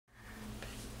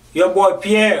Your boy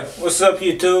Pierre, what's up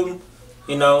YouTube?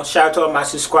 You know, shout out to all my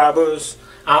subscribers.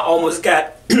 I almost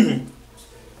got I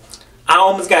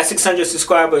almost got 600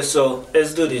 subscribers, so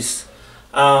let's do this.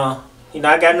 You know,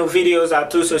 I got new videos out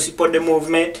too, so support the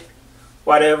movement,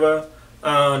 whatever.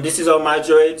 This is all my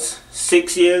dreads,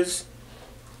 6 years,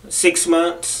 6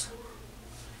 months.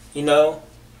 You know,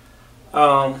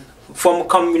 from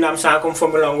come, you know, I'm saying, I come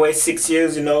from a long way, 6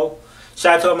 years. You know,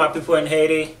 shout out to all my people in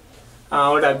Haiti.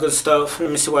 All that good stuff.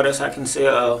 Let me see what else I can say.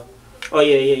 Oh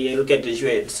yeah. Look at the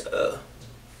dreads.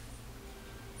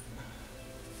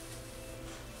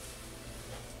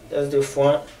 That's the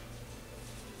front.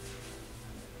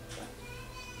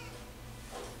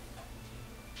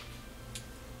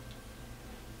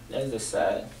 That's the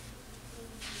side.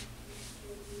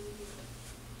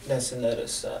 That's another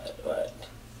side, right?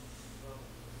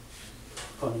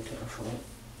 Ponytail front.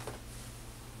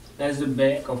 That's the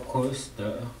back, of course.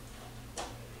 The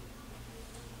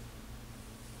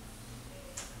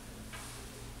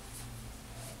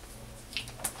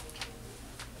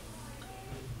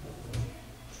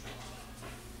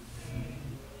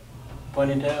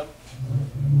ponytail.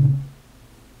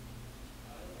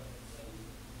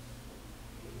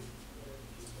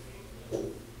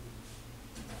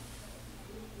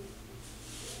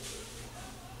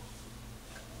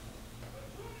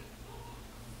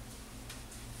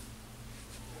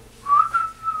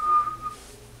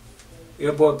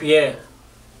 Your boy Pierre.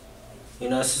 You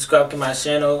know, subscribe to my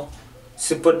channel,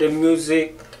 support the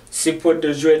music, support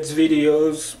the dreads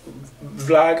videos,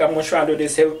 vlog. I'm gonna try to do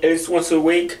this at least once a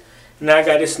week. Now I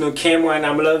got this new camera and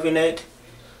I'm loving it.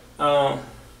 Yeah,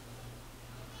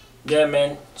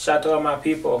 man. Shout out to all my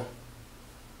people.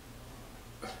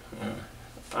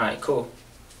 Alright, cool.